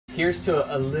Here's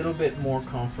to a little bit more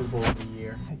comfortable of a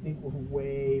year. I think we're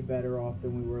way better off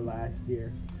than we were last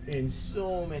year in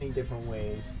so many different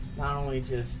ways. Not only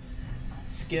just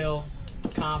skill,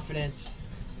 confidence,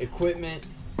 equipment,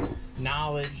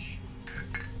 knowledge,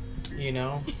 you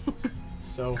know.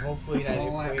 So hopefully that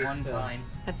all at equates one to, time.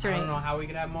 That's right. I don't know how we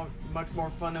could have much more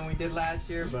fun than we did last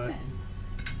year, but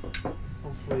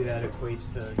hopefully that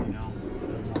equates to, you know, a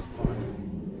little more fun.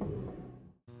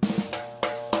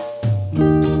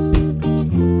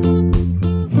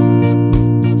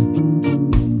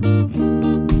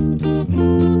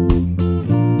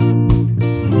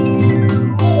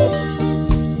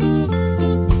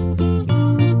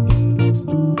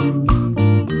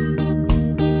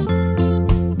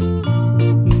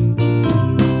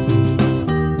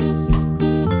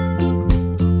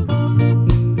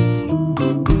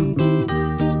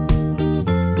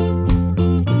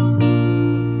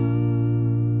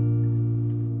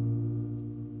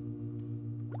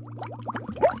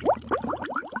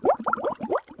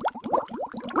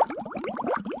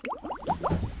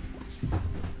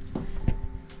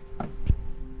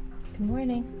 Good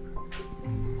morning.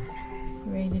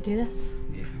 You ready to do this?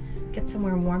 Yeah. Get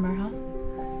somewhere warmer, huh?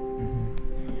 Mm-hmm.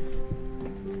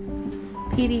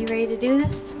 Petey, you ready to do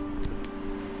this?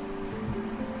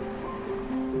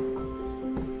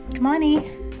 Come on, E.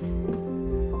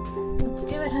 Let's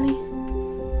do it, honey.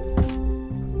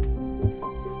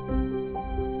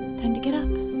 Time to get up.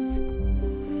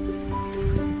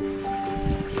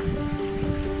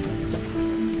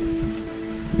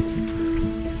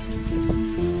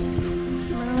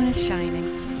 Shining.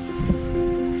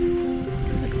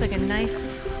 Looks like a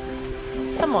nice,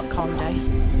 somewhat calm day.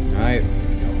 Alright.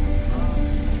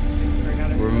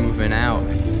 We're moving out.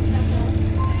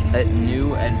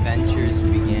 New adventures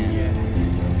begin.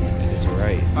 That's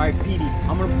right. Alright, Petey,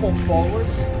 I'm gonna pull forward.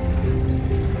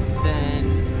 Then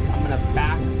I'm gonna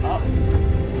back up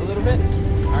a little bit.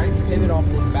 Alright, pivot off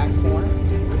this back corner.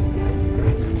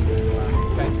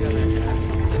 Back the other half.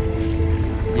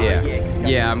 Yeah.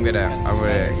 Yeah, I'm gonna,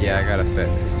 yeah, I gotta fit.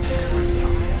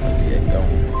 Let's get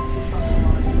going.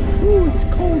 Ooh, it's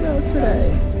cold out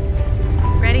today.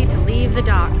 Ready to leave the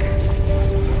dock.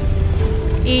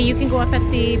 E, you can go up at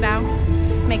the bow.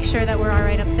 Make sure that we're all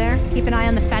right up there. Keep an eye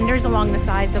on the fenders along the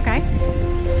sides, okay?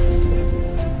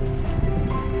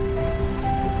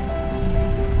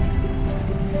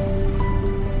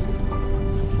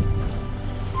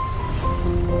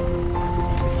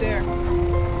 There.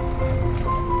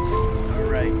 All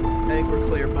right, I think we're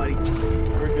clear, buddy.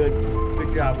 We're good.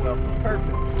 Good job, Will.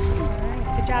 Perfect. All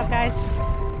right, good job, guys.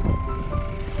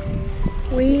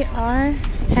 We are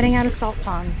heading out of Salt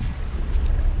Ponds.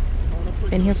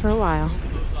 Been here for a while.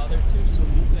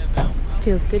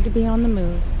 Feels good to be on the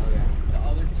move.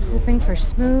 Hoping for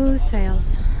smooth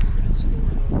sails.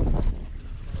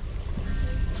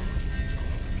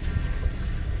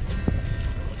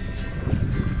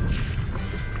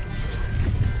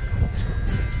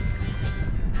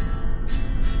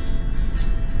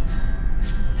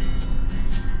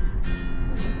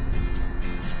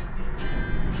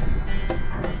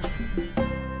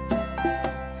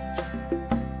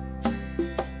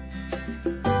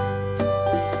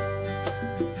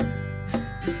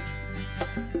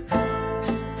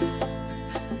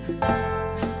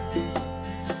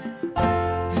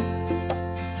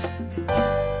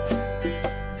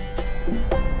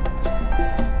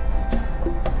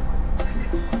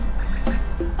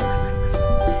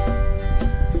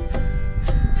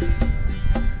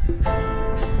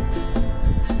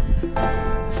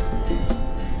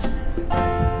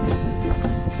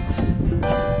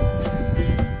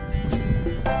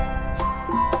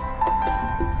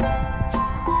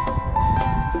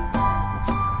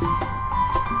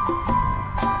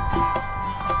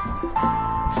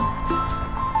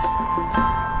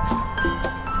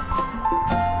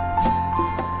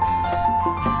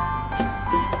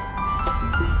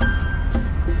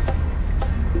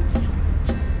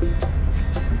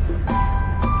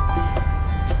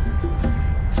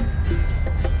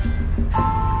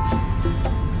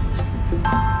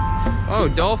 Oh,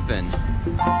 dolphin.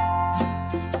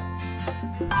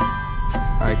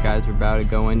 Alright guys, we're about to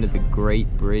go into the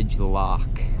Great Bridge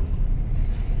Lock,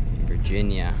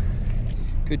 Virginia.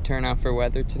 Good turnout for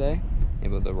weather today.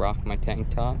 Able to rock my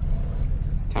tank top,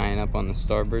 tying up on the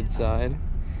starboard side,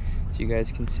 so you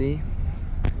guys can see.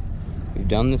 We've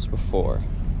done this before.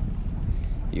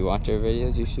 If you watch our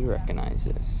videos, you should recognize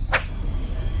this.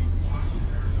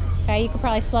 Okay, you could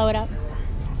probably slow it up.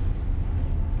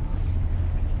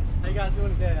 How you guys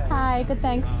doing today? Hi, good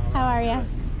thanks. How are you?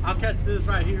 I'll catch this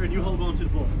right here and you hold on to the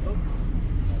board. Oh.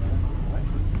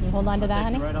 You hold on to that,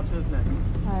 honey? Right up to his neck.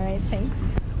 All right,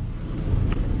 thanks.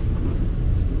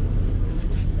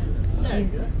 There you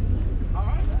go.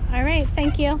 All right,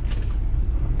 thank you.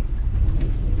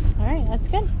 All right, that's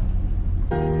good.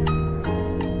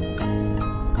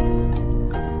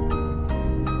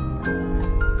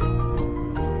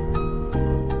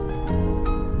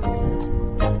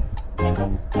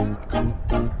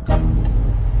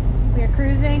 We are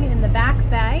cruising in the back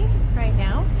bay right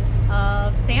now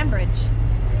of Sandbridge.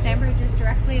 Sandbridge is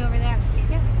directly over there.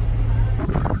 Yeah.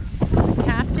 The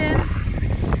captain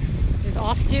is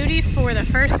off duty for the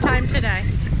first time today.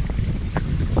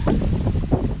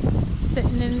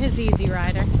 Sitting in his Easy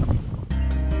Rider.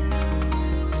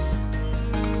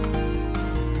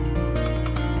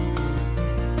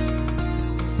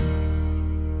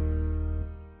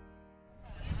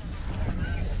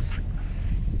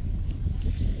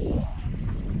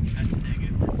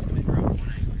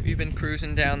 We've been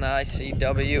cruising down the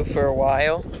ICW for a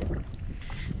while,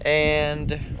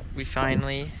 and we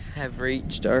finally have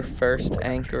reached our first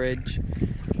anchorage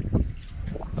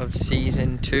of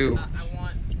season 2. I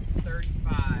want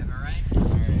 35, alright?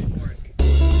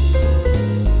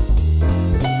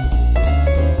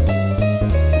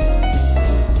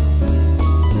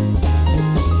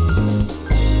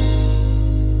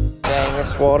 Dang,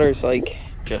 this water's like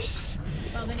just...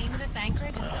 Well, the name of this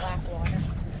anchorage is Blackwater.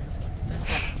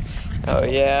 Oh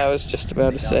yeah, I was just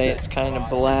about to say it's kind of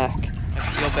black. I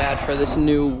feel bad for this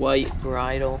new white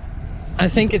bridle. I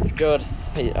think it's good.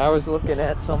 I was looking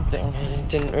at something and it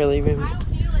didn't really even...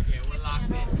 Yeah, we're locked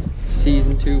in.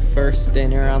 Season 2 first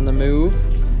dinner on the move.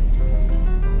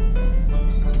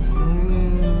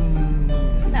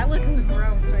 That looks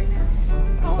gross right now.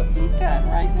 I'll eat that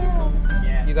right now.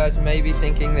 Yeah. You guys may be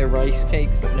thinking they're rice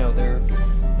cakes, but no, they're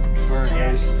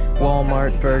burgers.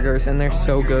 Walmart burgers, and they're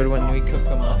so good when we cook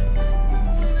them up.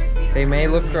 They may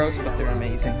look gross, but they're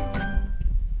amazing.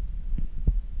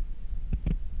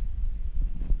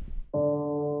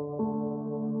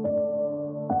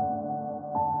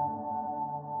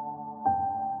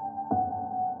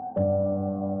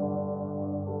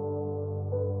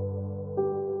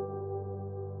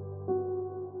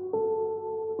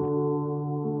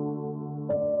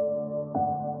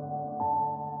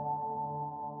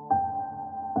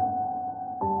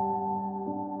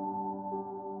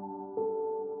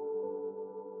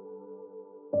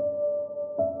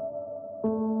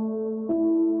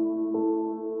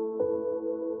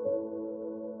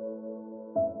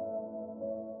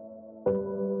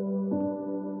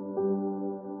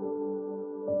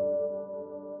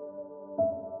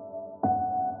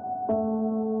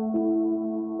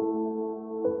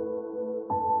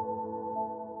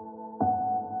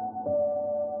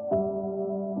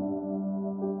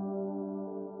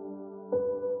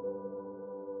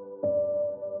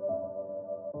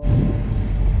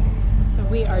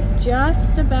 We are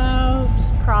just about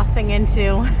crossing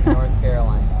into North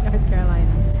Carolina. North Carolina.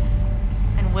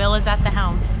 And Will is at the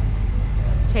helm.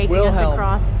 He's taking us Wilhelm.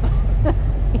 across.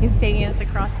 He's taking us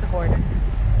across the border.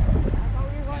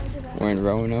 We're in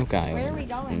Roanoke Island. Where are we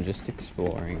going? I'm just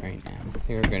exploring right now.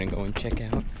 We're gonna go and check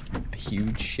out a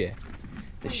huge ship.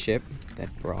 The ship that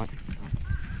brought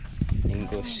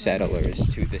English settlers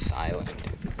to this island.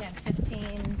 Yeah,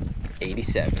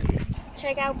 87.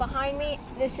 Check out behind me.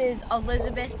 This is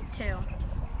Elizabeth II.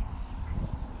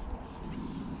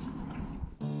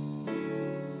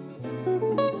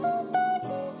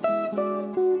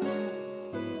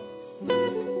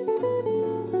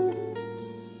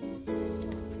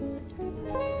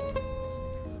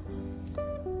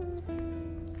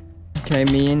 Okay,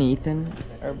 me and Ethan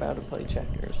are about to play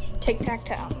checkers.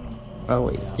 Tic-tac-toe. Oh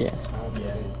wait, yeah.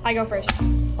 I go first.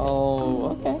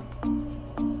 Oh, okay.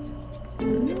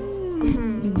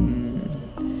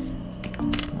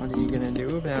 What are you gonna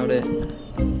do about it?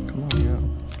 Come on, go.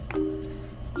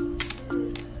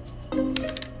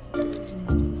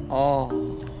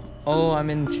 Oh, I'm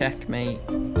in checkmate.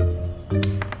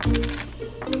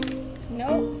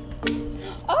 No.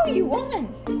 Oh, you won.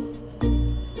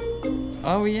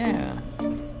 Oh yeah.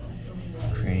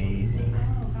 Crazy.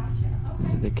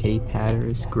 This is the Cape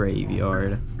Hatteras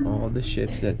graveyard. All the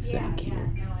ships that sank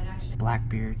here.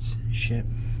 Blackbeard's ship,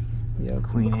 Yep.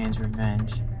 Queen Anne's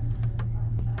Revenge,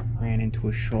 ran into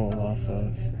a shoal off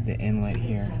of the inlet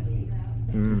here.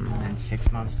 And then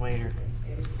 6 months later,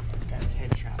 got his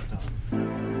head chopped off.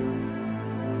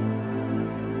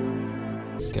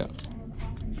 Go.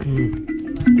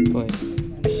 Play.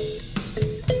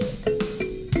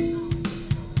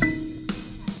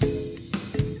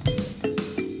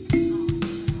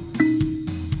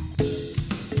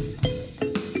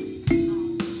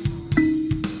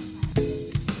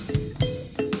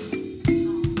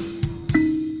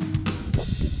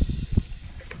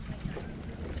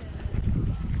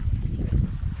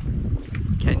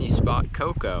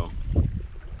 CoCo.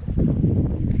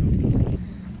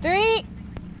 3,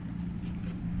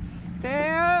 2,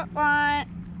 1.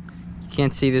 You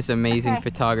can't see this amazing Okay.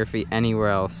 photography anywhere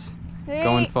else. 3,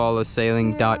 Go and follow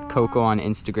sailing.coco on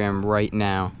Instagram right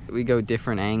now. We go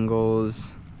different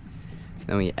angles,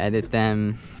 then we edit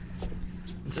them.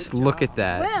 Just look at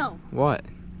that. Will. What?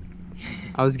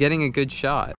 I was getting a good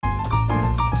shot.